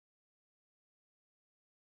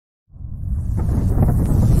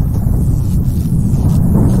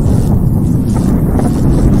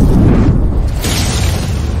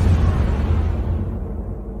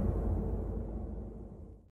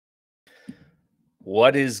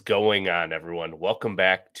What is going on, everyone? Welcome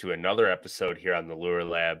back to another episode here on the Lure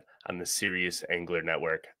Lab on the Serious Angler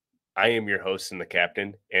Network. I am your host and the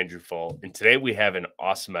captain, Andrew Full, and today we have an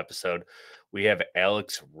awesome episode. We have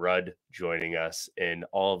Alex Rudd joining us, and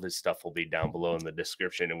all of his stuff will be down below in the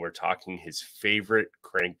description. And we're talking his favorite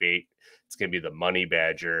crankbait. It's going to be the Money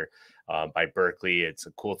Badger by Berkeley. It's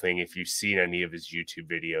a cool thing. If you've seen any of his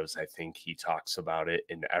YouTube videos, I think he talks about it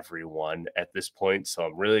in every one at this point. So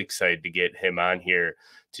I'm really excited to get him on here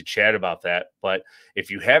to chat about that. But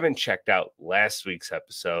if you haven't checked out last week's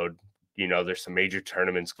episode, you know, there's some major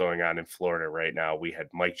tournaments going on in Florida right now. We had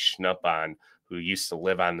Mike Schnupp on, who used to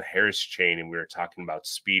live on the Harris chain, and we were talking about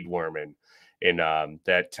speed worming. And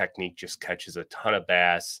that technique just catches a ton of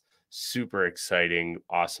bass. Super exciting,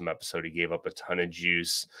 awesome episode. He gave up a ton of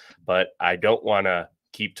juice, but I don't want to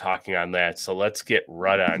keep talking on that. So let's get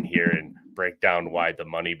Rudd on here and break down why the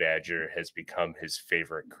Money Badger has become his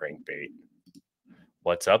favorite crankbait.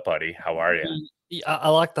 What's up, buddy? How are you? Yeah, I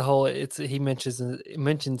like the whole. He mentions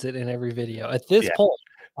it in every video. At this point,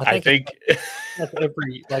 I think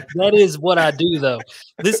that is what I do though.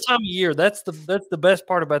 This time of year, that's the best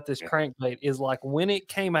part about this crankbait is like when it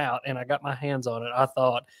came out and I got my hands on it, I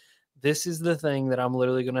thought this is the thing that I'm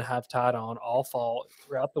literally going to have tied on all fall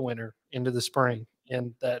throughout the winter into the spring,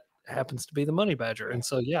 and that happens to be the Money Badger. And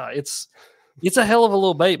so yeah, it's a hell of a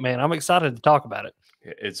little bait, man. I'm excited to talk about it.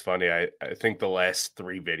 It's funny. I think the last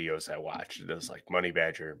 3 videos I watched, it was like Money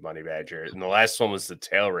Badger, and the last one was the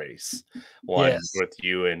tail race one with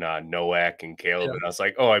you and Nowak and Caleb, and I was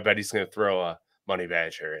like, oh, I bet he's going to throw a Money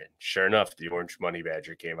Badger, and sure enough, the orange Money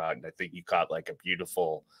Badger came out, and I think you caught like a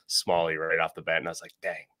beautiful smallie right off the bat, and I was like,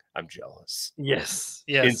 dang, I'm jealous. Yes.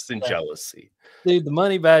 Instant jealousy. Dude, the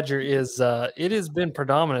Money Badger is it has been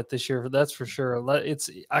predominant this year, that's for sure.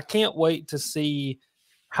 I can't wait to see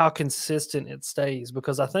how consistent it stays,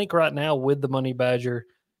 because I think right now with the Money Badger,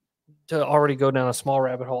 to already go down a small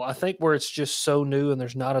rabbit hole, I think where it's just so new and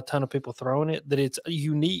there's not a ton of people throwing it, that it's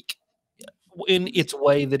unique in its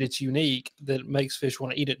way, that it's unique, that it makes fish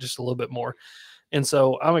want to eat it just a little bit more. And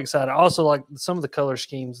so I'm excited. I also like some of the color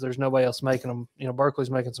schemes. There's nobody else making them. You know,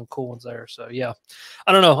 Berkeley's making some cool ones there. So yeah,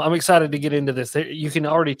 I don't know. I'm excited to get into this. You can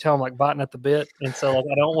already tell I'm like biting at the bit. And so like,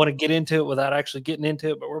 I don't want to get into it without actually getting into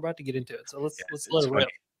it, but we're about to get into it. So let's let it rip.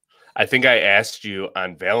 I think I asked you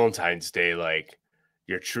on Valentine's Day, like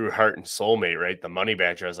your true heart and soulmate, right? The Money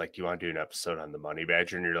Badger. I was like, you want to do an episode on the Money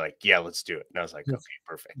Badger? And you're like, yeah, let's do it. And I was like, okay,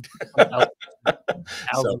 perfect.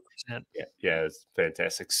 1,000%. Yeah, it's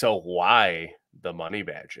fantastic. So why the Money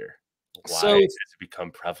Badger? Why has it become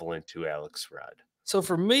prevalent to Alex Rudd? So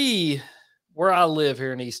for me, where I live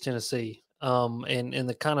here in East Tennessee, and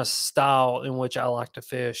the kind of style in which I like to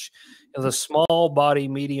fish, the small body,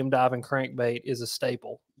 medium diving crankbait is a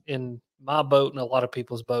staple in my boat and a lot of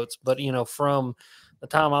people's boats. But, you know, from the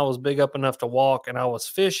time I was big up enough to walk and I was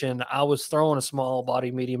fishing, I was throwing a small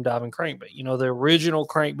body, medium diving crankbait. You know, the original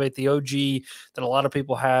crankbait, the OG that a lot of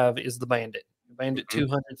people have, is the Bandit. Bandit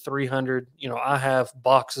 200, 300. You know, I have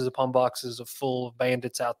boxes upon boxes of full of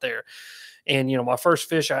Bandits out there. And, you know, my first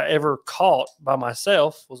fish I ever caught by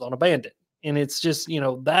myself was on a Bandit. And it's just, you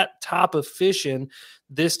know, that type of fishing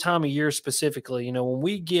this time of year specifically, you know, when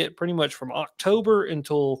we get pretty much from October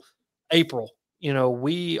until April, you know,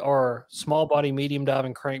 we are small body, medium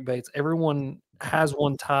diving crankbaits. Everyone has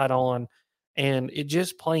one tied on, and it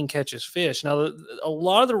just plain catches fish. Now, a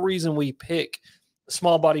lot of the reason we pick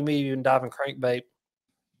small body, medium diving crankbait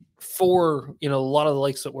for, you know, a lot of the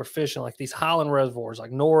lakes that we're fishing, like these highland reservoirs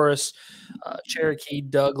like Norris, Cherokee,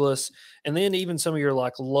 Douglas, and then even some of your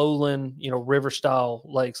like lowland, you know, river style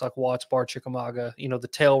lakes like Watts Bar, Chickamauga, you know, the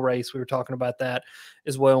tail race, we were talking about that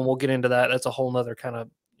as well, and we'll get into that. That's a whole nother kind of,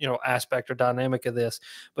 you know, aspect or dynamic of this.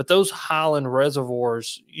 But those highland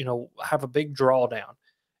reservoirs, you know, have a big drawdown,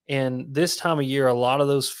 and this time of year a lot of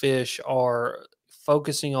those fish are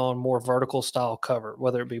focusing on more vertical style cover,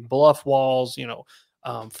 whether it be bluff walls, you know,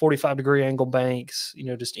 45-degree angle banks, you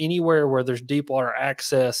know, just anywhere where there's deep water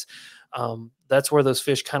access. That's where those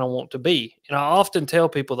fish kind of want to be. And I often tell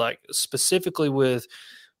people, like, specifically with,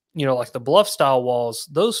 you know, like the bluff style walls,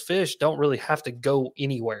 those fish don't really have to go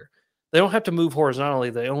anywhere. They don't have to move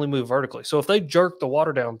horizontally. They only move vertically. So if they jerk the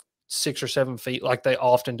water down 6 or 7 feet, like they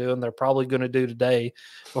often do, and they're probably going to do today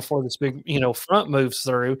before this big, you know, front moves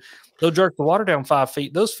through, they'll jerk the water down 5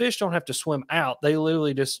 feet. Those fish don't have to swim out. They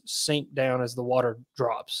literally just sink down as the water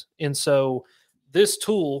drops. And so this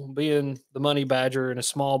tool, being the Money Badger and a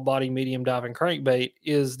small body, medium diving crankbait,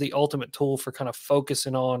 is the ultimate tool for kind of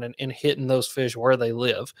focusing on and hitting those fish where they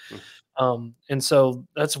live. Mm. And so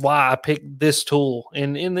that's why I picked this tool.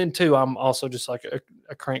 And then too, I'm also just like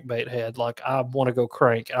a crankbait head. Like I want to go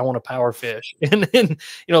crank. I want to power fish. And then,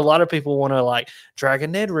 a lot of people want to like drag a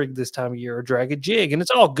Ned rig this time of year or drag a jig, and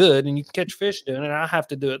it's all good. And you can catch fish doing it. I have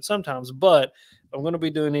to do it sometimes, but if I'm going to be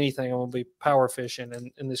doing anything, I'm going to be power fishing.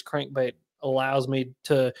 And this crankbait allows me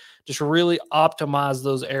to just really optimize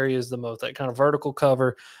those areas the most, that kind of vertical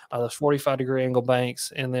cover, those 45-degree angle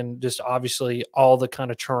banks, and then just obviously all the kind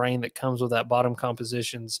of terrain that comes with that bottom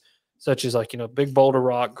compositions, such as like, big boulder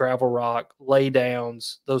rock, gravel rock, lay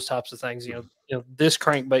downs, those types of things. This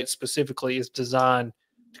crankbait specifically is designed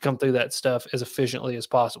to come through that stuff as efficiently as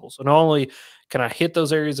possible. So not only can I hit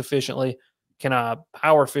those areas efficiently, can I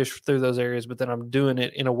power fish through those areas, but then I'm doing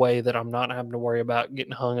it in a way that I'm not having to worry about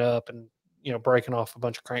getting hung up and breaking off a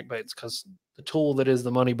bunch of crankbaits, because the tool that is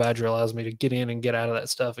the Money Badger allows me to get in and get out of that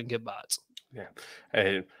stuff and get bites. Yeah.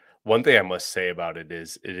 And one thing I must say about it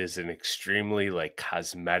is an extremely like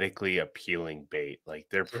cosmetically appealing bait. Like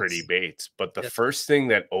they're pretty Yes. baits. But the Yes. first thing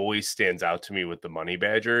that always stands out to me with the Money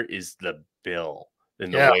Badger is the bill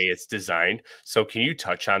and the Yeah. way it's designed. So can you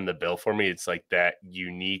touch on the bill for me? It's like that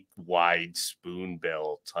unique wide spoon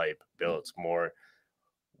bill type bill. It's more,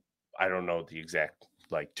 I don't know the exact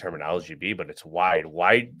like terminology be, but it's wide.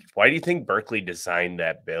 Why do you think Berkeley designed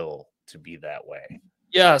that bill to be that way?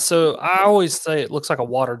 Yeah. So I always say it looks like a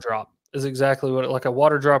water drop is exactly what like a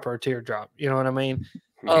water drop or a teardrop. You know what I mean?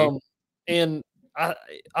 Mhm. And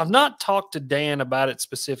I've not talked to Dan about it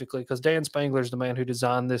specifically, because Dan Spangler is the man who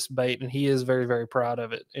designed this bait, and he is very, very proud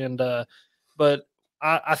of it. And but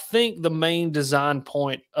I think the main design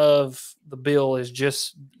point of the bill is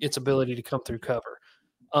just its ability to come through cover.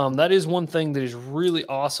 That is one thing that is really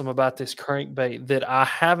awesome about this crankbait that I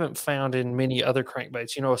haven't found in many other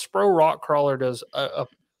crankbaits. A Spro rock crawler does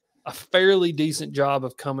a fairly decent job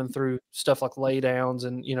of coming through stuff like laydowns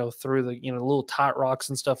and through the little tight rocks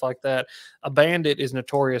and stuff like that. A bandit is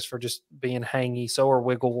notorious for just being hangy. So are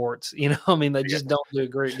wiggle warts. I mean, they Yeah. just don't do a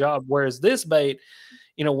great job. Whereas this bait,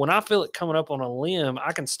 when I feel it coming up on a limb,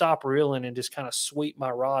 I can stop reeling and just kind of sweep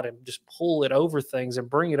my rod and just pull it over things and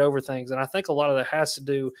bring it over things. And I think a lot of that has to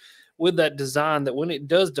do with that design, that when it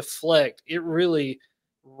does deflect, it really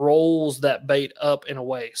rolls that bait up in a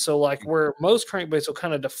way. So like where most crankbaits will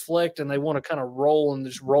kind of deflect and they want to kind of roll and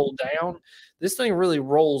just roll down, this thing really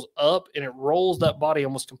rolls up and it rolls that body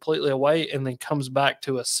almost completely away and then comes back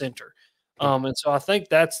to a center. And so I think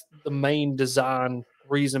that's the main design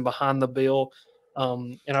reason behind the bill.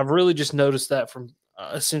 And I've really just noticed that from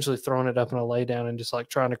essentially throwing it up in a lay down and just like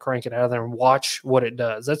trying to crank it out of there and watch what it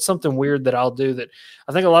does. That's something weird that I'll do, that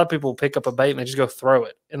I think a lot of people pick up a bait and they just go throw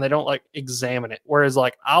it and they don't like examine it. Whereas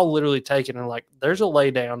like I'll literally take it and like, there's a lay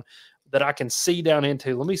down that I can see down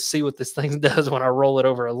into. Let me see what this thing does when I roll it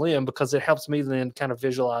over a limb, because it helps me then kind of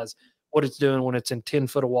visualize what it's doing when it's in 10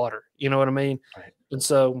 foot of water. You know what I mean? Right. And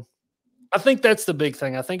so I think that's the big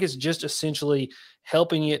thing. I think it's just essentially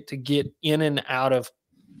helping it to get in and out of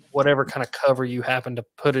whatever kind of cover you happen to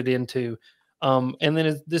put it into. And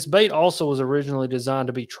then this bait also was originally designed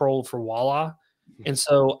to be trolled for walleye. And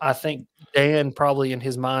so I think Dan probably in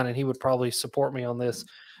his mind, and he would probably support me on this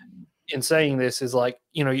in saying this, is like,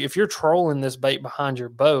 if you're trolling this bait behind your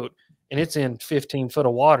boat and it's in 15 foot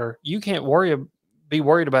of water, you can't be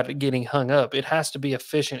worried about it getting hung up. It has to be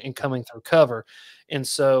efficient in coming through cover. And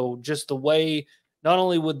so just the way, not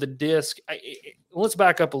only with the disc, let's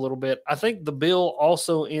back up a little bit. I think the bill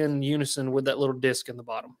also in unison with that little disc in the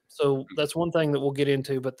bottom. So that's one thing that we'll get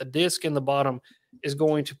into, but the disc in the bottom is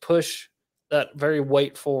going to push that very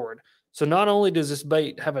weight forward. So not only does this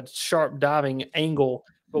bait have a sharp diving angle,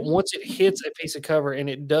 but once it hits a piece of cover and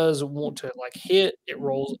it does want to like hit, it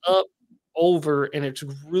rolls up, over, and it's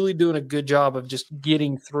really doing a good job of just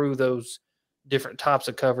getting through those different types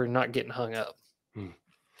of cover and not getting hung up.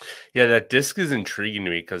 Yeah, that disc is intriguing to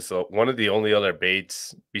me because one of the only other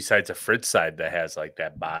baits besides a Fritz side that has like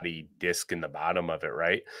that body disc in the bottom of it,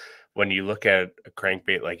 right? When you look at a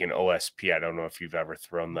crankbait like an OSP, I don't know if you've ever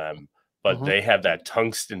thrown them, but Mhm. they have that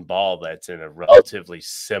tungsten ball that's in a relatively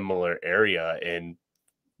similar area. And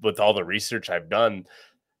with all the research I've done,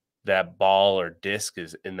 that ball or disc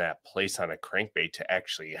is in that place on a crankbait to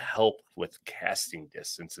actually help with casting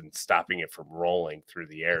distance and stopping it from rolling through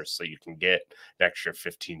the air, so you can get an extra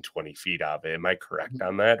 15-20 feet out of it. Am I correct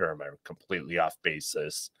on that, or am I completely off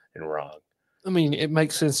basis and wrong? I mean, it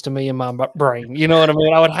makes sense to me in my brain. You know what I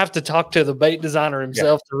mean? I would have to talk to the bait designer Yeah.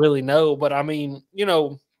 himself to really know. But I mean,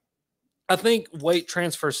 I think weight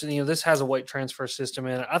transfer, this has a weight transfer system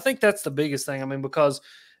in it. I think that's the biggest thing. I mean, because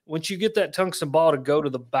once you get that tungsten ball to go to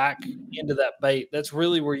the back end of that bait, that's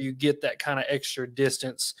really where you get that kind of extra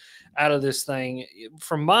distance out of this thing.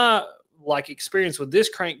 From my experience with this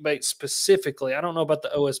crankbait specifically, I don't know about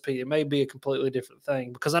the OSP. It may be a completely different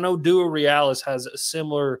thing because I know Duo Realis has a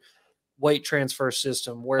similar weight transfer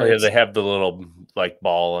system where they have the little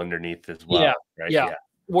ball underneath as well, right? Yeah.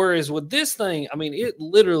 Whereas with this thing, I mean, it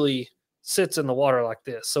literally sits in the water like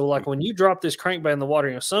this. So when you drop this crankbait in the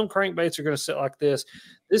water, some crankbaits are going to sit like this.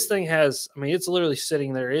 This thing has, I mean, it's literally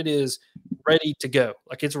sitting there. It is ready to go.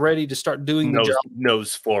 It's ready to start doing the job.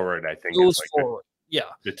 Nose forward, I think. Nose forward.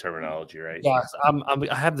 The terminology, right? Yeah,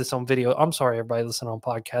 I have this on video. I'm sorry, everybody listening on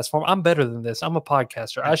podcast form. I'm better than this. I'm a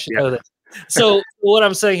podcaster. I should know that. So what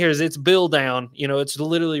I'm saying here is it's bill down. It's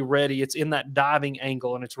literally ready. It's in that diving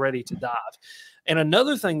angle, and it's ready to dive. And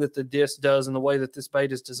another thing that the disc does in the way that this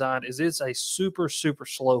bait is designed is it's a super, super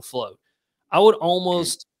slow flow. I would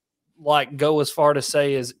almost go as far to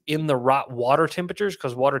say is in the right water temperatures,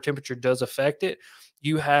 because water temperature does affect it.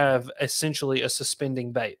 You have essentially a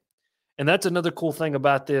suspending bait. And that's another cool thing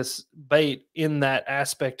about this bait in that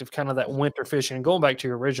aspect of kind of that winter fishing. And going back to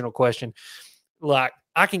your original question,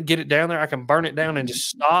 I can get it down there, I can burn it down and just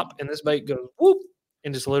stop, and this bait goes whoop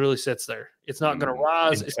and just literally sits there. It's not going to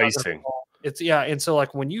rise. It's not going to fall. And so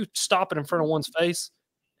when you stop it in front of one's face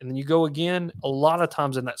and then you go again, a lot of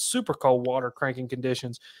times in that super cold water cranking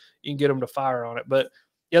conditions, you can get them to fire on it. But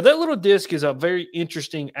yeah, that little disc is a very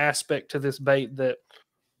interesting aspect to this bait that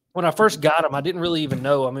when I first got them, I didn't really even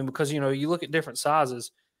know. I mean, because, you look at different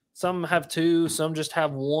sizes. Some have two, some just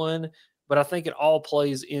have one. But I think it all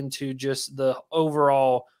plays into just the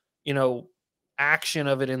overall, action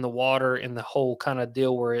of it in the water and the whole kind of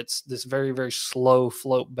deal where it's this very, very slow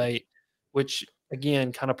float bait, which,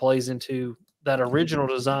 again, kind of plays into that original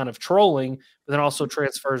design of trolling, but then also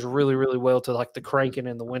transfers really, really well to the cranking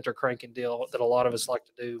and the winter cranking deal that a lot of us like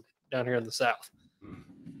to do down here in the South.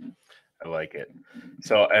 I like it.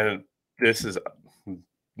 So, and this is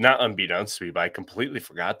not unbeknownst to me, but I completely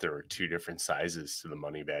forgot there were two different sizes to the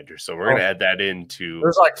Money Badger. So we're going to add that into.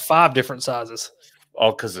 There's 5 different sizes.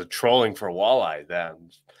 Oh, because of trolling for walleye.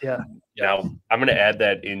 Yeah. Now I'm going to add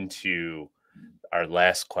that into our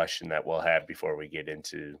last question that we'll have before we get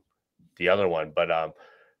into the other one. But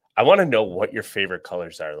I want to know what your favorite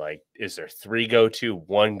colors are. Is there 3 go-to,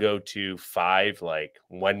 1 go-to, 5?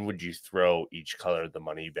 When would you throw each color of the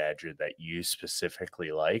Money Badger that you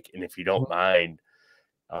specifically like? And if you don't mind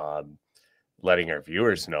letting our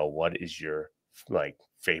viewers know, what is your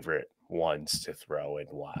favorite ones to throw and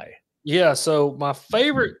why? Yeah, so my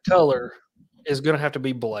favorite color is going to have to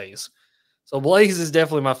be Blaze. So Blaze is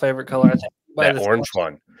definitely my favorite color. I think that orange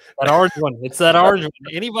one. That orange one. It's that orange one.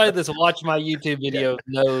 Anybody that's watched my YouTube video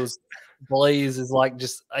knows Blaze is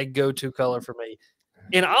just a go-to color for me.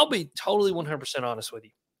 And I'll be totally 100% honest with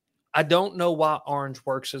you. I don't know why orange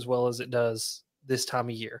works as well as it does this time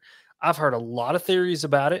of year. I've heard a lot of theories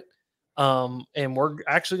about it. And we're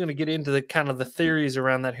actually going to get into the kind of the theories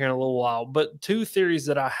around that here in a little while. But 2 theories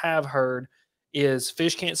that I have heard is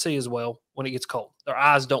fish can't see as well when it gets cold. Their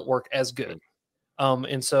eyes don't work as good.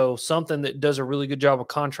 And so something that does a really good job of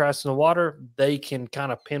contrast in the water, they can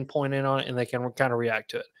kind of pinpoint in on it and they can kind of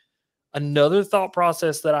react to it. Another thought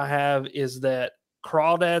process that I have is that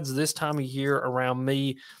crawdads this time of year around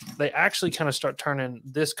me, they actually kind of start turning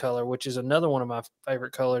this color, which is another one of my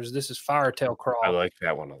favorite colors. This is firetail craw. I like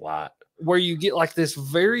that one a lot. Where you get this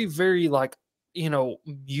very, very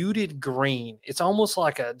muted green. It's almost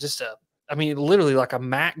literally like a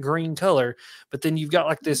matte green color, but then you've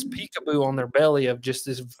got this peekaboo on their belly of just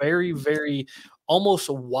this very, very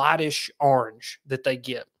almost whitish orange that they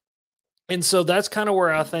get. And so that's kind of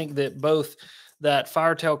where I think that both that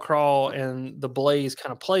firetail craw and the Blaze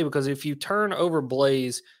kind of play, because if you turn over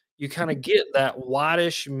Blaze, you kind of get that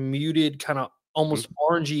whitish, muted, kind of almost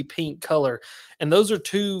orangey pink color. And those are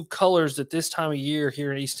 2 colors that this time of year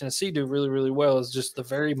here in East Tennessee do really, really well, is just the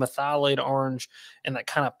very methylated orange and that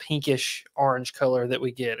kind of pinkish orange color that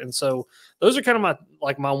we get. And so those are kind of my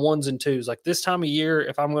my 1s and 2s. This time of year,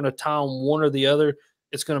 if I'm going to tie on one or the other,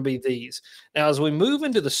 it's going to be these. Now, as we move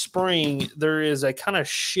into the spring, there is a kind of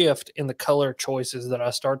shift in the color choices that I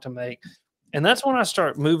start to make. And that's when I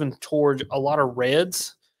start moving towards a lot of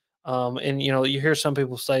reds. And, you hear some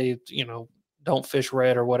people say, don't fish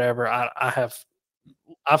red or whatever.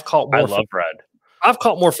 I've caught more. I love red. I've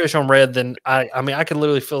caught more fish on red than I could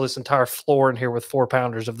literally fill this entire floor in here with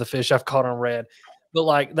 4-pounders of the fish I've caught on red.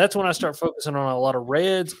 But that's when I start focusing on a lot of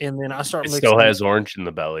reds, and then I start mixing. Still has orange in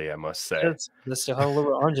the belly, I must say. It still has a little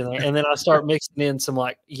bit of orange in there, and then I start mixing in some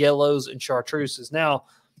yellows and chartreuses. Now,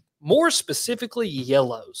 more specifically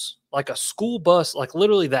yellows, like a school bus, like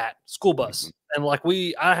literally that school bus. And like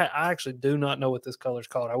I actually do not know what this color is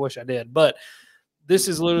called. I wish I did, but this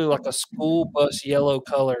is literally like a school bus yellow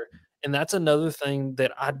color. And that's another thing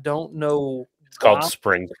that I don't know It's called why.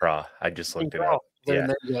 spring craw. I just looked it up. There, Yeah.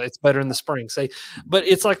 there you go. It's better in the spring. Say, but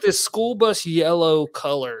it's like this school bus yellow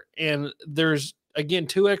color, and there's again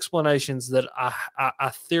two explanations that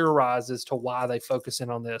I theorize as to why they focus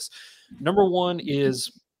in on this. Number one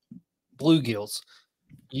is bluegills.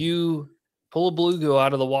 You pull a bluegill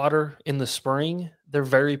out of the water in the spring, they're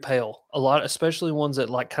very pale. A lot, especially ones that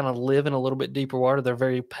like kind of live in a little bit deeper water, they're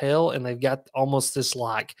very pale and they've got almost this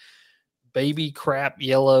like baby crap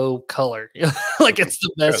yellow color. Like it's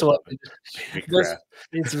the best way. Baby crap.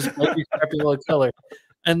 It's this baby crap yellow color.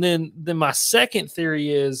 And then my second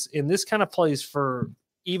theory is, and this kind of plays for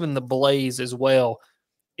even the blaze as well,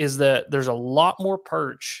 is that there's a lot more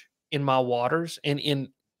perch in my waters and in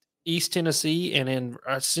East Tennessee and in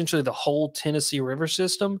essentially the whole Tennessee River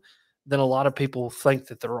system than a lot of people think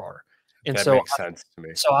that there are. And that so makes sense to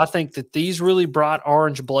me. So I think that these really bright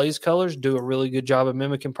orange blaze colors do a really good job of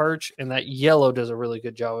mimicking perch, and that yellow does a really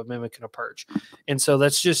good job of mimicking a perch. And so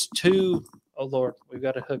that's just two. Oh Lord, we've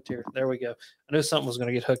got it hooked here. There we go. I knew something was going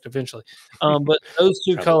to get hooked eventually. But those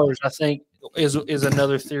two colors, I think, is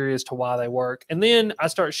another theory as to why they work. And then I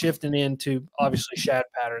start shifting into obviously shad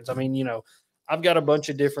patterns. I mean, I've got a bunch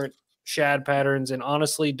of different shad patterns, and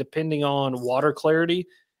honestly, depending on water clarity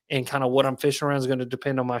and kind of what I'm fishing around is going to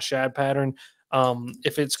depend on my shad pattern.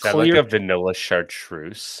 If it's clear, like a vanilla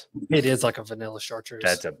chartreuse. It is like a vanilla chartreuse.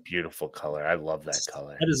 That's a beautiful color. I love that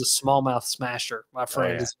color. That is a smallmouth smasher, my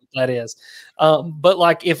friend. Is what that is. But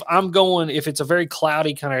like if it's a very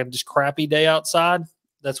cloudy kind of just crappy day outside,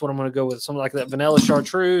 that's what I'm going to go with. Something like that vanilla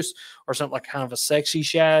chartreuse or something like kind of a sexy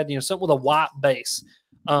shad, something with a white base.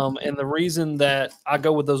 And the reason that I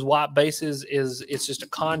go with those white bases is it's just a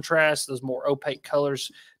contrast. Those more opaque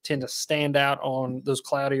colors tend to stand out on those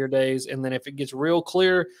cloudier days. And then if it gets real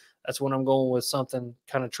clear, that's when I'm going with something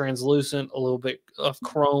kind of translucent, a little bit of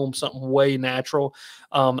chrome, something way natural.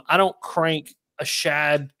 I don't crank a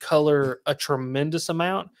shad color a tremendous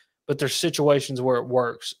amount, but there's situations where it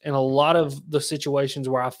works. And a lot of the situations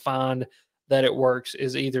where I find that it works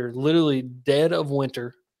is either literally dead of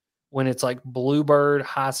winter, when it's like bluebird,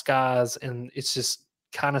 high skies, and it's just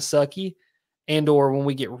kind of sucky, and or when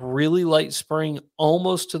we get really late spring,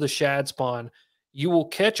 almost to the shad spawn, you will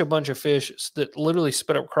catch a bunch of fish that literally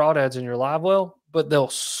spit up crawdads in your live well, but they'll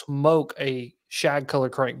smoke a shad color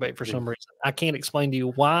crankbait for some reason. I can't explain to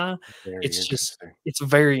you why. It's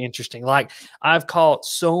very interesting. Like I've caught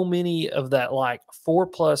so many of that like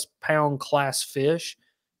 4+ pound class fish,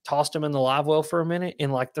 tossed them in the live well for a minute,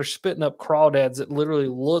 and like they're spitting up crawdads that literally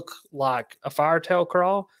look like a firetail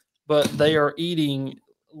craw, but they are eating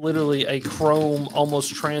literally a chrome,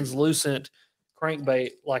 almost translucent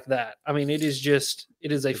crankbait like that. I mean, it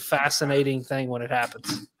is a fascinating thing when it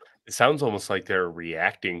happens. It sounds almost like they're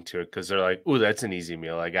reacting to it because they're like, "Oh, that's an easy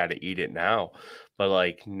meal. I got to eat it now." But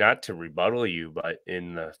like, not to rebuttal you, but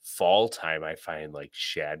in the fall time, I find like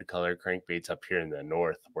shad color crankbaits up here in the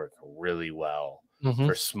north work really well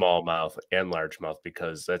for smallmouth and largemouth,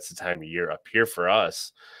 because that's the time of year up here for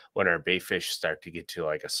us when our bait fish start to get to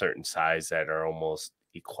like a certain size that are almost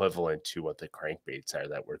equivalent to what the crankbaits are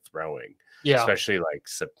that we're throwing. Yeah. Especially like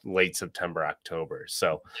late September, October.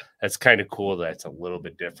 So that's kind of cool. That's a little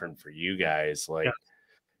bit different for you guys. Like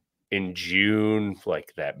in June,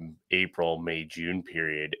 like that April, May, June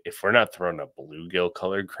period, if we're not throwing a bluegill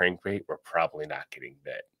colored crankbait, we're probably not getting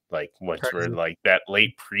bit. Like once we're like that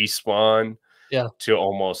late pre-spawn to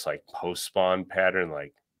almost like post-spawn pattern,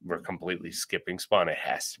 like we're completely skipping spawn, it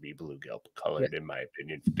has to be bluegill colored, in my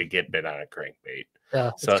opinion, to get bit on a crankbait.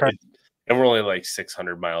 Yeah. So and we're only like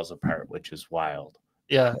 600 miles apart, which is wild.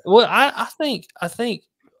 Yeah. Well, I think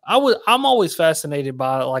I'm always fascinated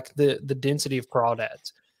by like the density of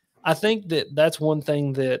crawdads. I think that's one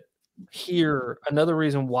thing that here, another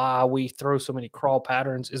reason why we throw so many crawl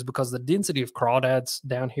patterns is because the density of crawdads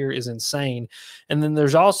down here is insane. And then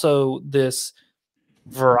there's also this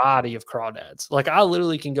variety of crawdads. Like I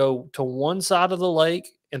literally can go to one side of the lake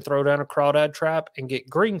and throw down a crawdad trap and get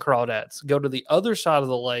green crawdads, go to the other side of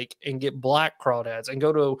the lake and get black crawdads, and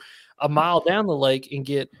go to a mile down the lake and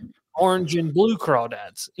get orange and blue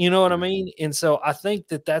crawdads. You know what I mean? And so I think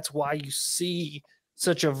that's why you see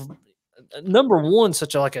such a number one,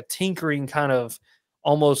 such a like a tinkering kind of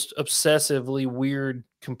almost obsessively weird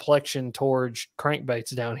complexion towards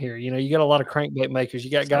crankbaits down here. You got a lot of crankbait makers.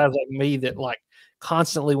 You got guys like me that like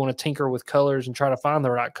constantly want to tinker with colors and try to find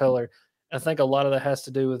the right color. I think a lot of that has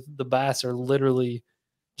to do with the bass are literally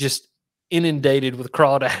just inundated with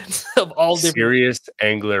crawdads of all different. Serious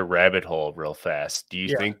angler rabbit hole real fast. Do you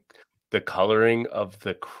Yeah, think the coloring of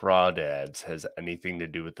the crawdads has anything to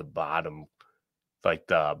do with the bottom, like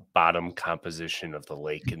the bottom composition of the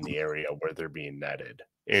lake in the area where they're being netted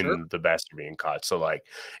sure. and the bass are being caught? So like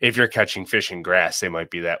if you're catching fish in grass, they might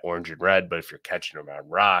be that orange and red, but if you're catching them on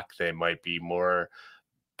rock, they might be more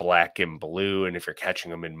black and blue. And if you're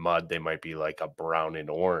catching them in mud, they might be like a brown and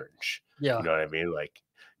orange. You Yeah, know what I mean? Like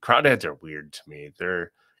crawdads are weird to me.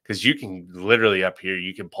 They're because you can literally up here,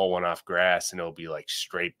 you can pull one off grass and it'll be like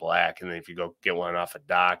straight black. And then if you go get one off a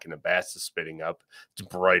dock and the bass is spitting up, it's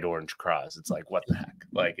bright orange cross. It's like, what the heck?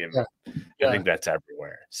 Like, yeah, I yeah. think that's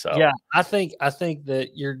everywhere. So, Yeah, I think that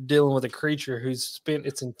you're dealing with a creature who's spent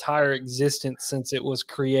its entire existence since it was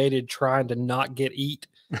created trying to not get eat.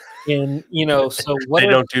 And so they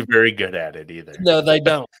whatever. don't do very good at it either. No, they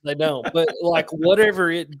don't. They don't. But like whatever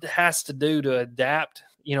it has to do to adapt,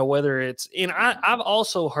 whether it's and I've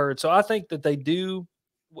also heard, so I think that they do,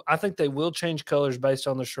 I think they will change colors based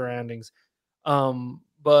on their surroundings.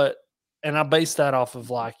 But and I base that off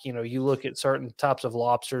of like, you look at certain types of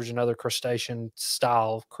lobsters and other crustacean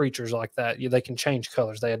style creatures like that. They can change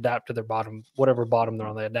colors. They adapt to their bottom, whatever bottom they're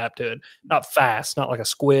on, they adapt to it. Not fast, not like a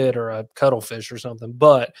squid or a cuttlefish or something,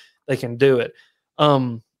 but they can do it.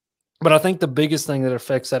 But I think the biggest thing that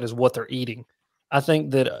affects that is what they're eating. I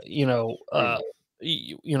think that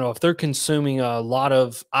if they're consuming a lot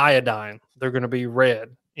of iodine, they're going to be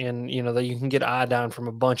red, and that you can get iodine from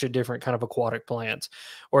a bunch of different kind of aquatic plants.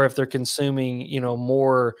 Or if they're consuming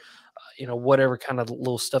more, whatever kind of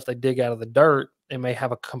little stuff they dig out of the dirt, they may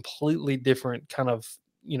have a completely different kind of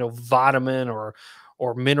vitamin or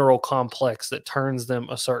mineral complex that turns them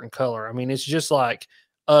a certain color. I mean, it's just like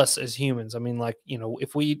us as humans. I mean, like,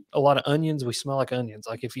 if we eat a lot of onions, we smell like onions.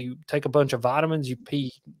 Like if you take a bunch of vitamins, you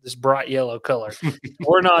pee this bright yellow color.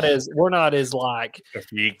 We're not as like,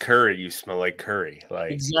 If you eat curry, you smell like curry.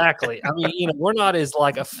 Like, exactly. I mean, we're not as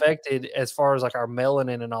like affected as far as like our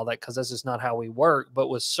melanin and all that, because that's just not how we work. But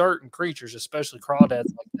with certain creatures, especially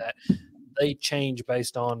crawdads like that, they change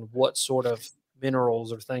based on what sort of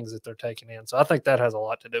minerals or things that they're taking in. So I think that has a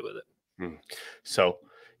lot to do with it. So,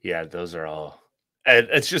 yeah, those are all.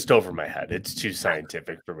 It's just over my head. It's too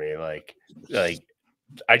scientific for me. Like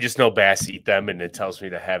I just know bass eat them, and it tells me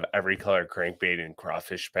to have every color crankbait and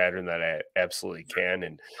crawfish pattern that I absolutely can,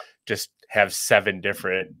 and just have 7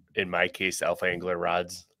 different, in my case, alpha angler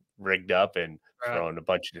rods rigged up and Right. throwing a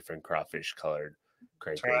bunch of different crawfish colored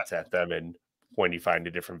Right. crankbaits at them. And when you find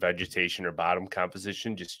a different vegetation or bottom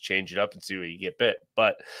composition, just change it up and see what you get bit.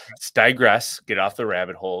 But let's digress, get off the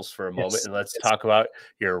rabbit holes for a moment, Yes. and let's talk about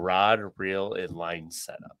your rod, reel, and line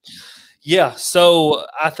setup. Yeah, so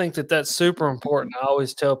I think that that's super important. I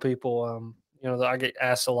always tell people, that I get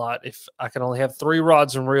asked a lot, if I could only have 3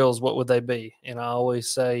 rods and reels, what would they be? And I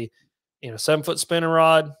always say, 7-foot spinning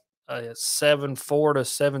rod, 7.4 to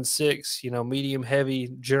 7.6, medium heavy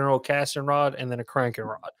general casting rod, and then a cranking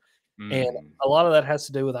rod. And a lot of that has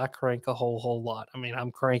to do with I crank a whole lot. I mean,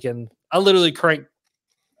 I literally crank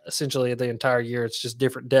essentially the entire year. It's just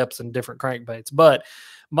different depths and different crankbaits. But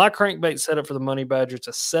my crankbait setup for the Money Badger, it's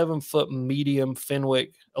a 7-foot medium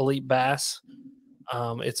Fenwick Elite Bass.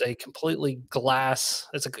 It's a completely glass.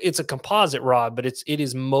 It's a composite rod, but it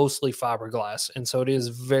is mostly fiberglass, and so it is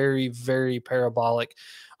very, very parabolic.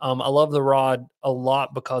 I love the rod a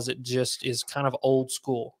lot because it just is kind of old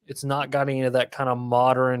school. It's not got any of that kind of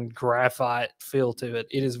modern graphite feel to it.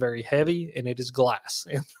 It is very heavy and it is glass,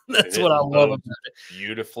 and that's what I love about it.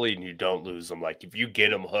 Beautifully, and you don't lose them. Like if you get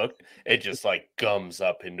them hooked, it just like gums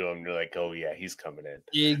up into them. You're like, oh yeah, he's coming in.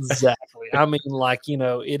 Exactly. I mean, like,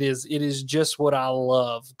 it is just what I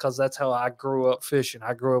love, because that's how I grew up fishing.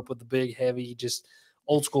 I grew up with the big, heavy, just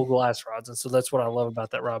old school glass rods. And so that's what I love about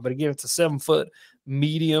that rod. But again, it's a 7-foot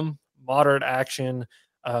medium, moderate action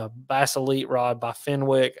Bass Elite rod by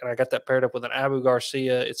Fenwick. And I got that paired up with an Abu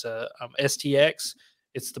Garcia. It's a STX.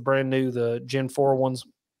 It's the brand new, the Gen 4 ones,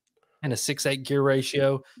 and a 6/8 gear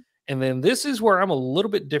ratio. And then this is where I'm a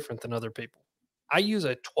little bit different than other people. I use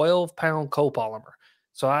a 12-pound copolymer.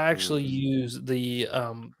 So I actually use the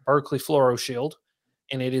Berkeley Fluoro Shield,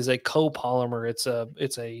 and it is a copolymer.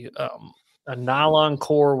 It's a nylon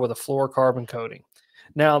core with a fluorocarbon coating.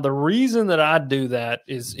 Now, the reason that I do that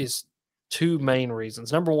is 2 main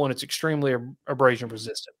reasons. Number one, it's extremely abrasion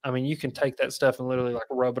resistant. I mean, you can take that stuff and literally like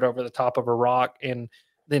rub it over the top of a rock and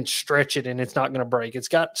then stretch it, and it's not going to break. It's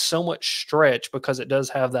got so much stretch because it does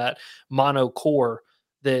have that mono core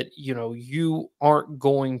that, you know, you aren't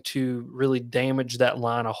going to really damage that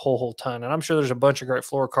line a whole ton. And I'm sure there's a bunch of great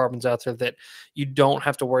fluorocarbons out there that you don't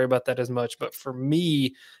have to worry about that as much. But for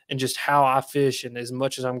me and just how I fish, and as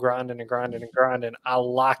much as I'm grinding and grinding and grinding, I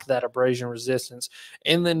like that abrasion resistance.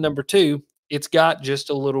 And then number two, it's got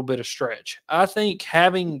just a little bit of stretch. I think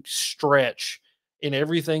having stretch in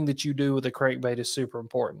everything that you do with a crankbait is super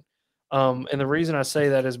important. And the reason I say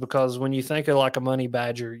that is because when you think of like a money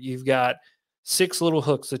badger, you've got 6 little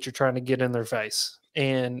hooks that you're trying to get in their face.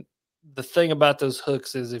 And the thing about those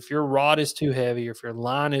hooks is if your rod is too heavy, or if your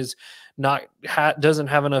line is not doesn't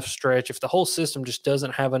have enough stretch, if the whole system just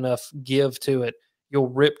doesn't have enough give to it, you'll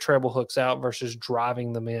rip treble hooks out versus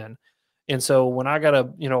driving them in. And so when I got a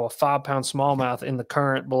 5-pound smallmouth in the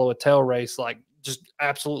current below a tail race, like just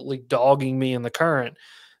absolutely dogging me in the current,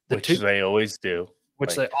 which they always do.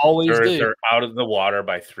 Which they always do. They're out of the water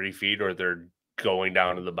by 3 feet, or they're going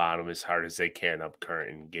down to the bottom as hard as they can up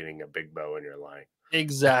current and getting a big bow in your line.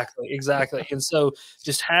 Exactly. And so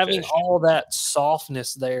just having all that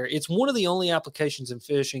softness there, it's one of the only applications in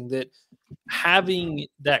fishing that having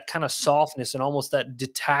that kind of softness and almost that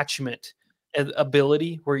detachment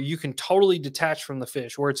ability where you can totally detach from the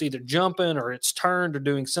fish, where it's either jumping or it's turned or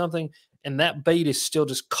doing something, and that bait is still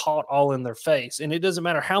just caught all in their face. And it doesn't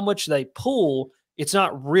matter how much they pull, it's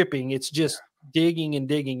not ripping, it's just digging and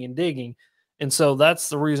digging and digging. And so that's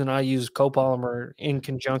the reason I use copolymer in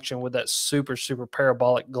conjunction with that super, super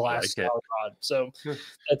parabolic glass rod. So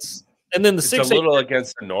that's, and then the it's a little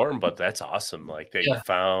against the norm, but that's awesome. Like they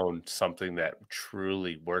found something that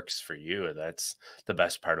truly works for you. And that's the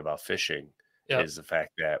best part about fishing is the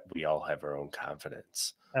fact that we all have our own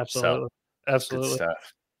confidence. Absolutely. So, absolutely. Good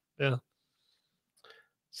stuff. Yeah.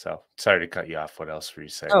 So sorry to cut you off. What else were you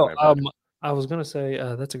saying? I was going to say,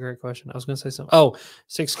 that's a great question. I was going to say something. Oh,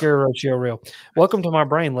 6 gear ratio reel. Welcome to my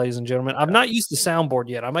brain, ladies and gentlemen. I've not used the soundboard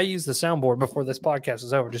yet. I may use the soundboard before this podcast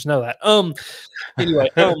is over. Just know that. Anyway,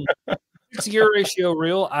 6 gear ratio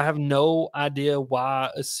reel. I have no idea why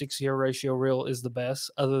a 6 gear ratio reel is the best,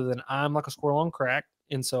 other than I'm like a squirrel on crack.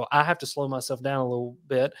 And so I have to slow myself down a little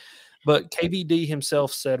bit. But KVD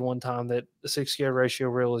himself said one time that the 6 gear ratio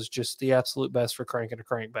reel is just the absolute best for cranking a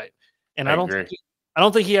crankbait. And I don't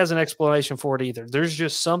think he has an explanation for it either. There's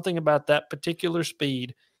just something about that particular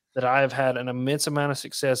speed that I have had an immense amount of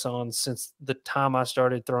success on since the time I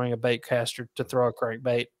started throwing a bait caster to throw a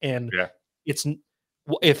crankbait. And it's,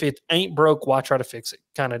 if it ain't broke, why try to fix it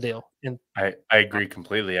kind of deal. And I agree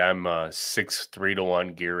completely. I'm 6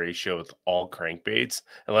 3-to-1 gear ratio with all crankbaits,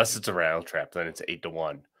 unless it's a rattle trap, then it's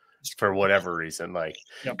 8-to-1 for whatever reason. Like,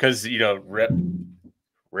 because, rip,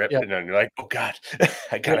 and then you're like, oh God,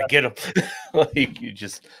 I gotta get him. Like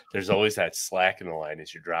there's always that slack in the line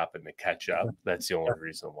as you're dropping to catch up. That's the only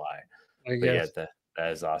reason why. But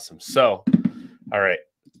that is awesome. So, all right,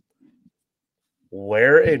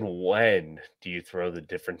 where and when do you throw the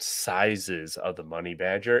different sizes of the money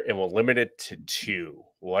badger? And we'll limit it to 2.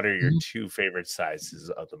 What are your 2 favorite sizes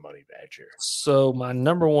of the money badger? So my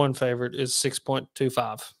number 1 favorite is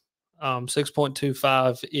 6.25.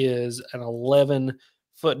 6.25 is an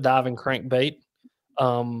 11-foot diving crankbait.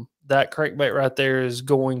 That crankbait right there is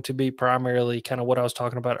going to be primarily kind of what I was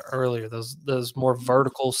talking about earlier, those more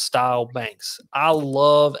vertical style banks. I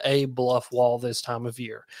love a bluff wall this time of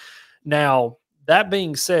year. Now, that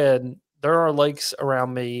being said, there are lakes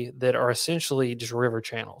around me that are essentially just river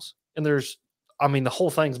channels. And the whole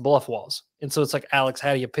thing's bluff walls. And so it's like, Alex,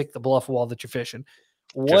 how do you pick the bluff wall that you're fishing?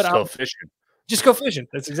 Just go fishing. Just go fishing.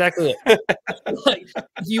 That's exactly it.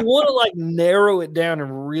 If you want to narrow it down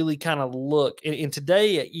and really kind of look, and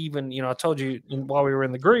today even, I told you while we were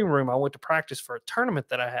in the green room, I went to practice for a tournament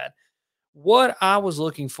that I had. What I was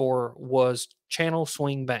looking for was channel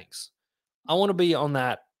swing banks. I want to be on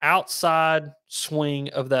that outside swing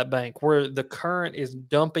of that bank where the current is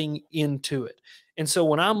dumping into it. And so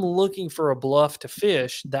when I'm looking for a bluff to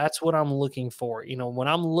fish, that's what I'm looking for. When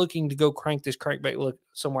I'm looking to go crank this crankbait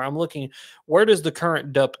somewhere, I'm looking, where does the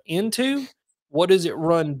current dump into? What does it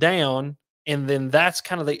run down? And then that's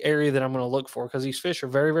kind of the area that I'm going to look for, because these fish are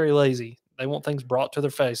very, very lazy. They want things brought to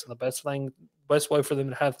their face. And the best way for them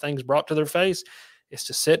to have things brought to their face is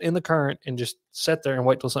to sit in the current and just sit there and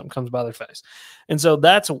wait till something comes by their face. And so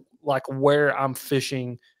that's like where I'm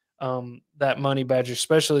fishing that money badger,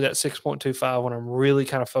 especially that 6.25, when I'm really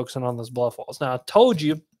kind of focusing on those bluff walls. Now, I told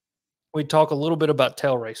you we'd talk a little bit about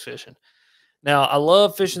tail race fishing. Now, I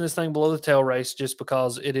love fishing this thing below the tail race just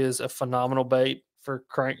because it is a phenomenal bait for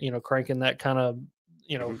cranking that kind of,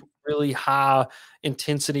 really high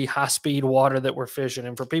intensity, high speed water that we're fishing.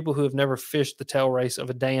 And for people who have never fished the tail race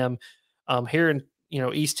of a dam, here in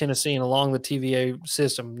East Tennessee and along the TVA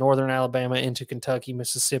system, northern Alabama into Kentucky,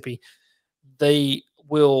 Mississippi, they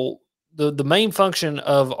will the main function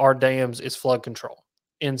of our dams is flood control.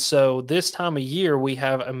 And so this time of year, we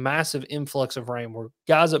have a massive influx of rain. Where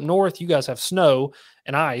guys up north, you guys have snow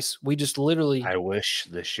and ice. We just literally I wish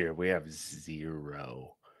this year we have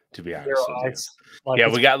 0, to be zero honest with you. ice. Like Yeah,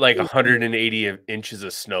 it's we got like crazy. 180 inches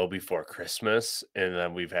of snow before Christmas, and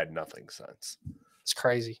then we've had nothing since. It's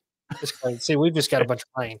crazy. It's crazy. See, we've just got a bunch of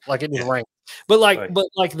rain. Like it just rained. But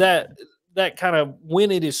like that kind of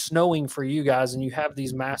when it is snowing for you guys and you have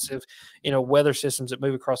these massive, weather systems that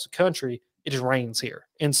move across the country, it just rains here.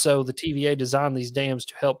 And so the TVA designed these dams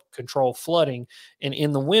to help control flooding. And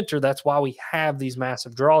in the winter, that's why we have these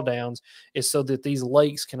massive drawdowns, is so that these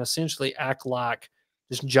lakes can essentially act like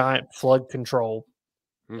this giant flood control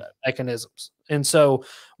mechanisms. And so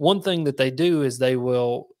one thing that they do is they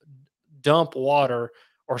will dump water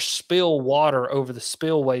or spill water over the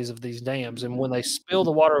spillways of these dams. And when they spill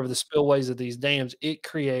the water over the spillways of these dams, it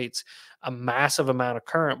creates a massive amount of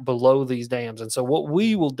current below these dams. And so what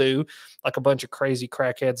we will do, like a bunch of crazy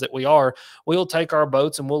crackheads that we are, we'll take our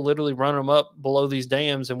boats and we'll literally run them up below these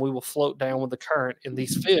dams and we will float down with the current. And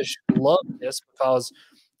these fish love this because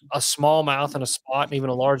a smallmouth and a spot and even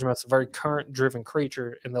a largemouth is a very current driven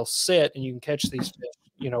creature, and they'll sit and you can catch these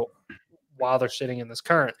fish, while they're sitting in this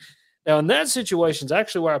current. Now, in that situation is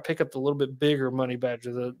actually where I pick up the little bit bigger money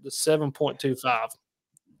badger, the 7.25.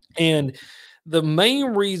 And the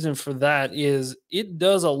main reason for that is it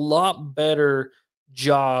does a lot better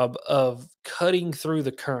job of cutting through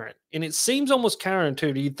the current. And it seems almost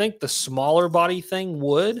counterintuitive. You'd think the smaller body thing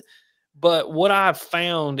would, but what I've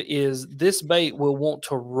found is this bait will want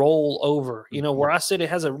to roll over. Where I said it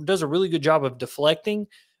does a really good job of deflecting.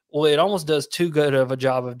 Well, it almost does too good of a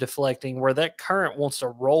job of deflecting, where that current wants to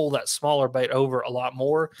roll that smaller bait over a lot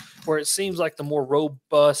more, where it seems like the more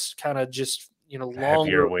robust, kind of just, longer,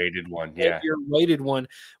 Heavier weighted one. Yeah. heavier weighted one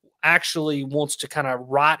actually wants to kind of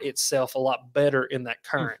right itself a lot better in that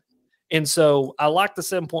current. And so I like the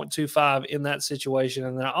 7.25 in that situation.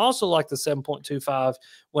 And then I also like the 7.25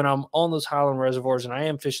 when I'm on those highland reservoirs and I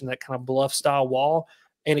am fishing that kind of bluff style wall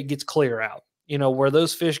and it gets clear out. Where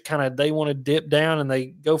those fish they want to dip down and they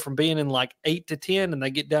go from being in like 8 to 10 and they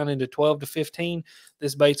get down into 12 to 15.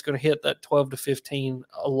 This bait's going to hit that 12 to 15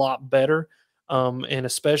 a lot better. And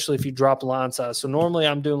especially if you drop line size. So normally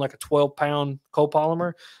I'm doing like a 12-pound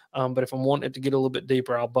copolymer. But if I'm wanting it to get a little bit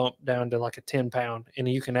deeper, I'll bump down to like a 10-pound. And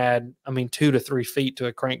you can add, 2 to 3 feet to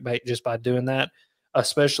a crankbait just by doing that,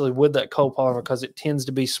 especially with that copolymer, because it tends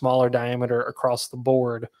to be smaller diameter across the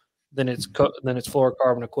board than its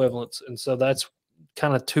fluorocarbon equivalents. And so that's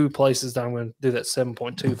kind of 2 places that I'm going to do that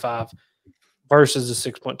 7.25 versus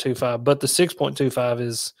the 6.25. But the 6.25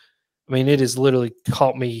 is, it has literally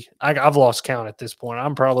caught me. I've lost count at this point.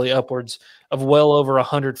 I'm probably upwards of well over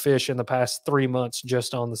 100 fish in the past 3 months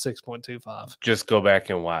just on the 6.25. Just go back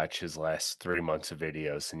and watch his last 3 months of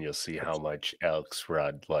videos and you'll see how much Alex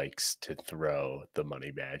Rudd likes to throw the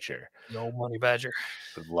money badger. No money badger.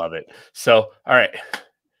 Would love it. So, all right,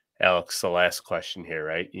 Alex, the last question here,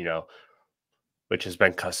 right? Which has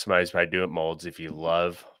been customized by Do It Molds. If you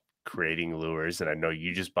love creating lures, and I know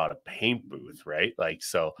you just bought a paint booth, right?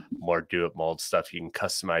 So more Do It Mold stuff. You can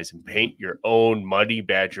customize and paint your own money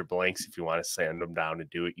badger blanks. If you want to sand them down and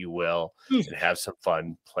do it, you will, and have some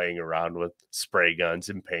fun playing around with spray guns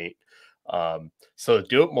and paint. So the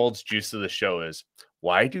Do It Mold's juice of the show is,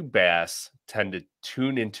 why do bass tend to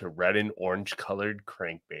tune into red and orange colored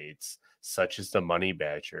crankbaits such as the money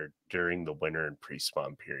badger during the winter and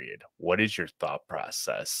pre-spawn period? What is your thought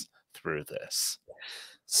process through this?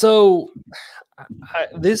 So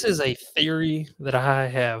this is a theory that I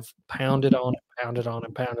have pounded on,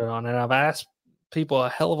 and I've asked people a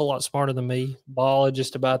hell of a lot smarter than me,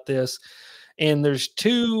 biologists, about this. And there's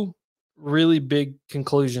 2 really big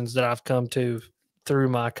conclusions that I've come to through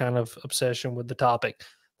my kind of obsession with the topic.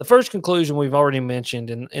 The first conclusion we've already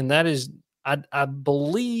mentioned, and that is, I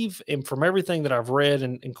believe, and from everything that I've read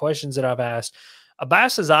and questions that I've asked, a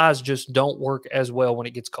bass's eyes just don't work as well when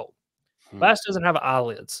it gets cold. Bass doesn't have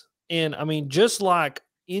eyelids. And just like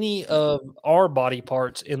any of our body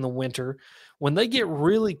parts in the winter, when they get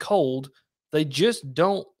really cold, they just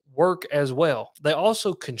don't work as well. They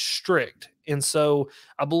also constrict. And so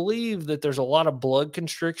I believe that there's a lot of blood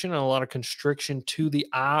constriction and a lot of constriction to the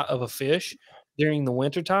eye of a fish during the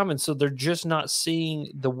wintertime. And so they're just not seeing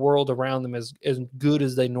the world around them as good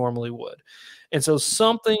as they normally would. And so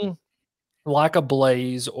something like a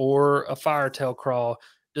blaze or a firetail craw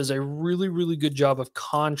does a really, really good job of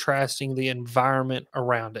contrasting the environment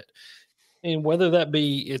around it. And whether that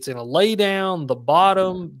be it's in a lay down, the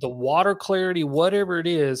bottom, the water clarity, whatever it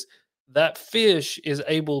is, that fish is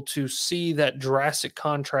able to see that drastic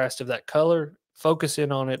contrast of that color, focus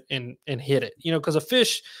in on it and hit it. Because a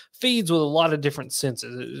fish feeds with a lot of different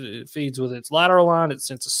senses. It feeds with its lateral line, its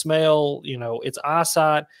sense of smell, its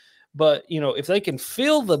eyesight. But if they can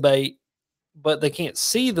feel the bait, but they can't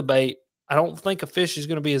see the bait, I don't think a fish is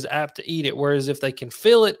going to be as apt to eat it. Whereas if they can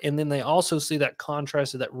feel it and then they also see that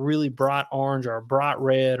contrast of that really bright orange or a bright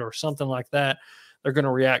red or something like that, they're going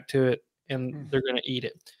to react to it and they're going to eat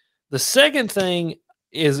it. The second thing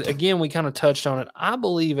is, again, we kind of touched on it. I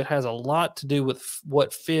believe it has a lot to do with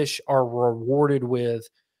what fish are rewarded with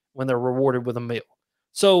when they're rewarded with a meal.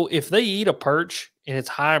 So if they eat a perch and it's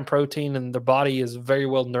high in protein and their body is very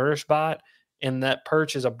well nourished by it, and that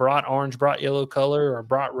perch is a bright orange, bright yellow color or a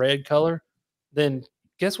bright red color, then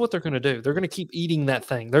guess what they're going to do? They're going to keep eating that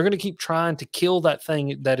thing. They're going to keep trying to kill that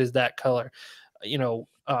thing that is that color.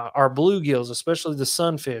 Our bluegills, especially the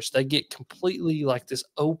sunfish, they get completely like this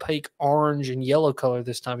opaque orange and yellow color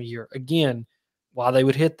this time of year. Again, why they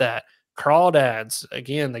would hit that. Crawdads,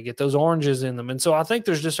 again, they get those oranges in them. And so I think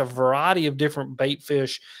there's just a variety of different bait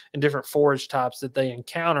fish and different forage types that they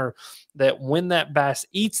encounter that when that bass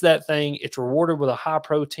eats that thing, it's rewarded with a high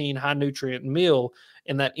protein, high nutrient meal.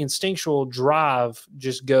 And that instinctual drive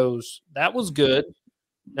just goes, that was good.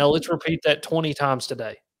 Now let's repeat that 20 times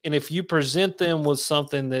today. And if you present them with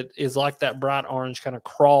something that is like that bright orange kind of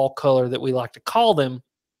crawl color that we like to call them,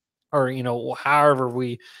 or, however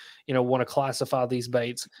we, want to classify these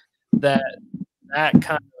baits, that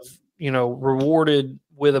kind of, rewarded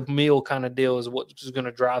with a meal kind of deal is what is going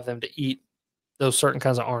to drive them to eat those certain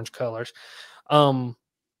kinds of orange colors. I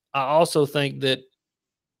also think that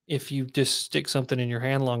if you just stick something in your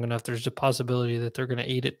hand long enough, there's a possibility that they're going to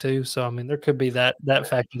eat it too. So, I mean, there could be that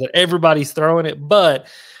factor that everybody's throwing it, but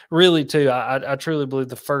really too, I truly believe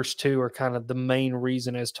the first two are kind of the main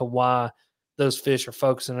reason as to why those fish are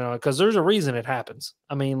focusing on it. Because there's a reason it happens.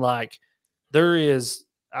 I mean, like there is.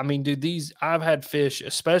 I mean, dude, I've had fish,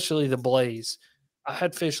 especially the blaze. I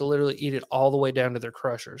had fish literally eat it all the way down to their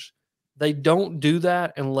crushers. They don't do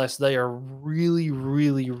that unless they are really,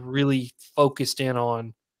 really, really focused in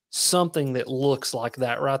on something that looks like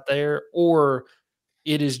that right there, or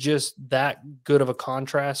it is just that good of a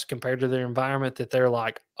contrast compared to their environment that they're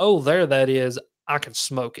like, oh, there that is, I can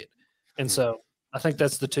smoke it. And so I think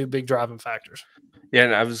that's the two big driving factors. Yeah,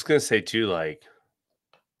 and I was gonna say too, like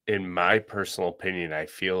in my personal opinion, I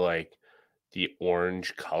feel like the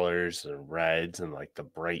orange colors and reds and like the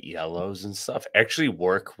bright yellows and stuff actually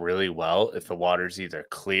work really well if the water's either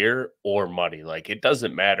clear or muddy. Like it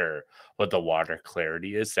doesn't matter what the water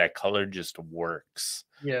clarity is, that color just works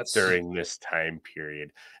Yes. during this time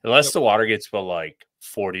period. Unless the water gets below like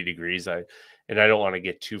 40 degrees. And I don't want to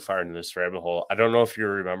get too far into this rabbit hole. I don't know if you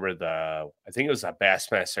remember I think it was a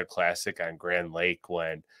Bassmaster Classic on Grand Lake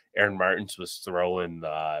when Aaron Martins was throwing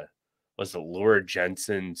was the Lure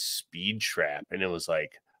Jensen speed trap, and it was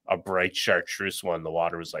like a bright chartreuse one. The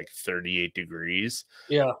water was like 38 degrees.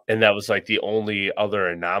 Yeah. And that was like the only other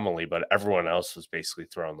anomaly, but everyone else was basically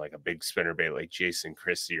throwing like a big spinnerbait like Jason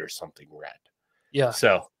Christie or something red. Yeah.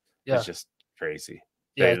 So Yeah. it's just crazy.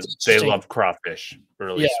 Yeah. They love crawfish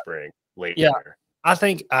early spring, late winter. I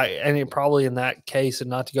think probably in that case, and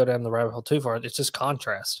not to go down the rabbit hole too far, it's just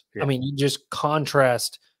contrast. Yeah. I mean, you just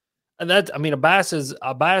contrast. And a bass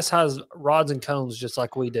has rods and cones just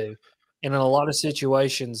like we do. And in a lot of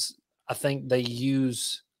situations, I think they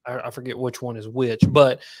use, I forget which one is which,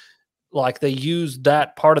 but like they use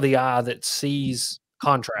that part of the eye that sees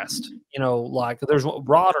contrast. Like there's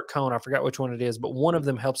rod or cone, I forgot which one it is, but one of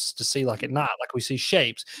them helps to see like at night, like we see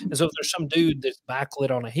shapes. And so if there's some dude that's backlit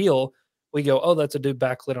on a hill, we go, oh, that's a dude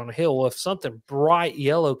backlit on a hill. Well, if something bright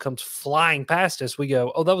yellow comes flying past us, we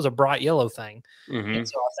go, oh, that was a bright yellow thing. And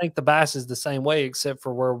so I think the bass is the same way, except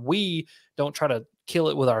for where we don't try to kill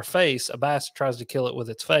it with our face. A bass tries to kill it with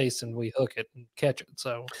its face, and we hook it and catch it.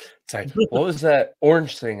 So it's like, what was that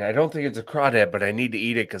orange thing? I don't think it's a crawdad, but I need to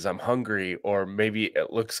eat it because I'm hungry, or maybe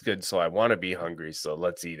it looks good, so I want to be hungry. So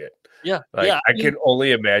let's eat it. Yeah, Like I can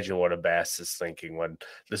only imagine what a bass is thinking when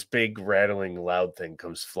this big rattling loud thing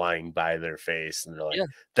comes flying by their face, and they're like,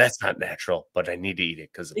 "That's not natural, but I need to eat it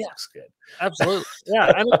because it looks good." Absolutely, yeah.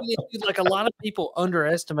 I mean, like a lot of people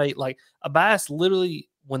underestimate like a bass. Literally,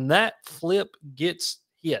 when that flip gets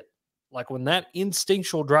hit, like when that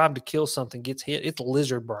instinctual drive to kill something gets hit, it's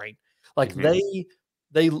lizard brain. Like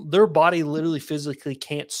their body literally physically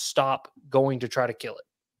can't stop going to try to kill it.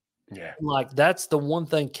 Yeah. Like that's the one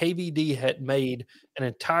thing KVD had made an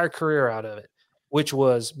entire career out of it. which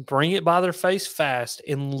was bring it by their face fast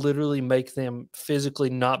and literally make them physically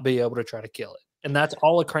not be able to try to kill it. And that's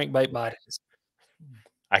all a crankbait bite is.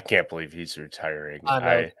 I can't believe he's retiring. I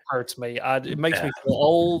know, it hurts me. It makes me feel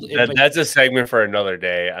old. That's a segment for another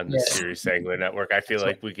day on the Yes. Serious Angler Network. I feel That's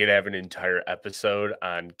like we could have an entire episode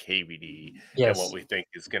on KVD and what Yes. we think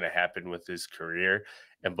is going to happen with his career.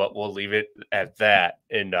 But we'll leave it at that.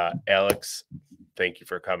 And Alex, thank you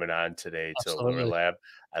for coming on today to Lure Absolutely. Lab.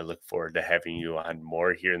 I look forward to having you on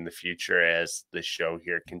more here in the future as the show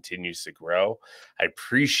here continues to grow. I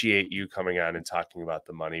appreciate you coming on and talking about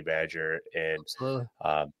the Money Badger, and Absolutely.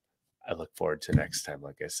 I look forward to next time,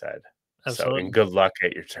 like I said. So, Absolutely. and good luck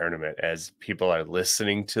at your tournament. As people are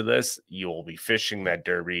listening to this, you will be fishing that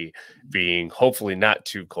derby, being hopefully not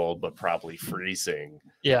too cold, but probably freezing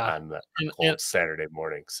Yeah. on the And, cold Saturday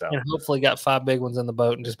morning. So, and hopefully got 5 big ones in the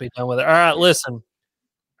boat and just be done with it. All right, listen.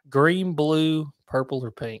 Green, blue, purple,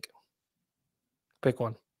 or pink? Pick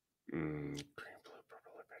one. green, blue,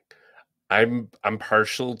 purple, or pink. I'm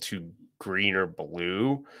partial to green or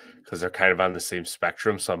blue because they're kind of on the same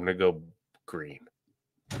spectrum. So I'm going to go green.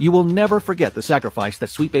 You will never forget the sacrifice that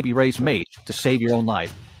Sweet Baby Ray's made to save your own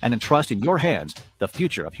life and entrust in your hands the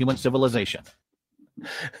future of human civilization.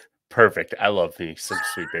 Perfect. I love me some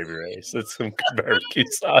Sweet Baby Ray's. That's some barbecue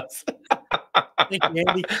sauce. Thank you,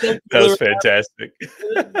 Andy. That was fantastic.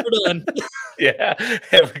 We're done. Yeah.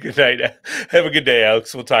 Have a good night. Have a good day,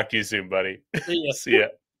 Alex. We'll talk to you soon, buddy. See ya. See ya.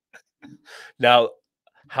 Now,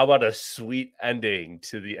 how about a sweet ending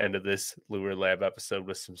to the end of this Lure Lab episode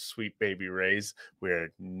with some Sweet Baby Rays?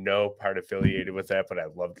 We're no part affiliated with that, but I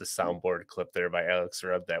love the soundboard clip there by Alex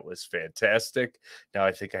Rudd. That was fantastic. Now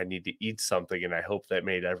I think I need to eat something, and I hope that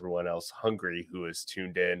made everyone else hungry who is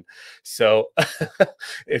tuned in. So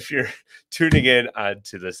if you're tuning in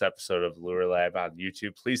to this episode of Lure Lab on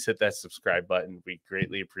YouTube, please hit that subscribe button. We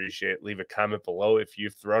greatly appreciate it. Leave a comment below if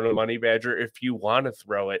you've thrown a money badger, if you want to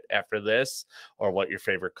throw it after this, or what your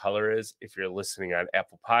favorite color is. If you're listening on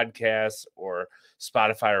Apple Podcasts or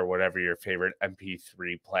Spotify or whatever your favorite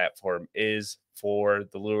MP3 platform is for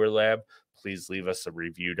the Lure Lab, please leave us a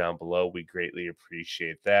review down below. We greatly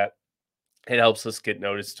appreciate that. It helps us get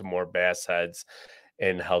noticed to more bass heads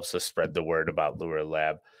and helps us spread the word about Lure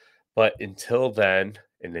Lab. But until then,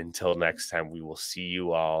 and until next time, we will see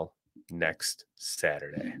you all next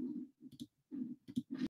Saturday.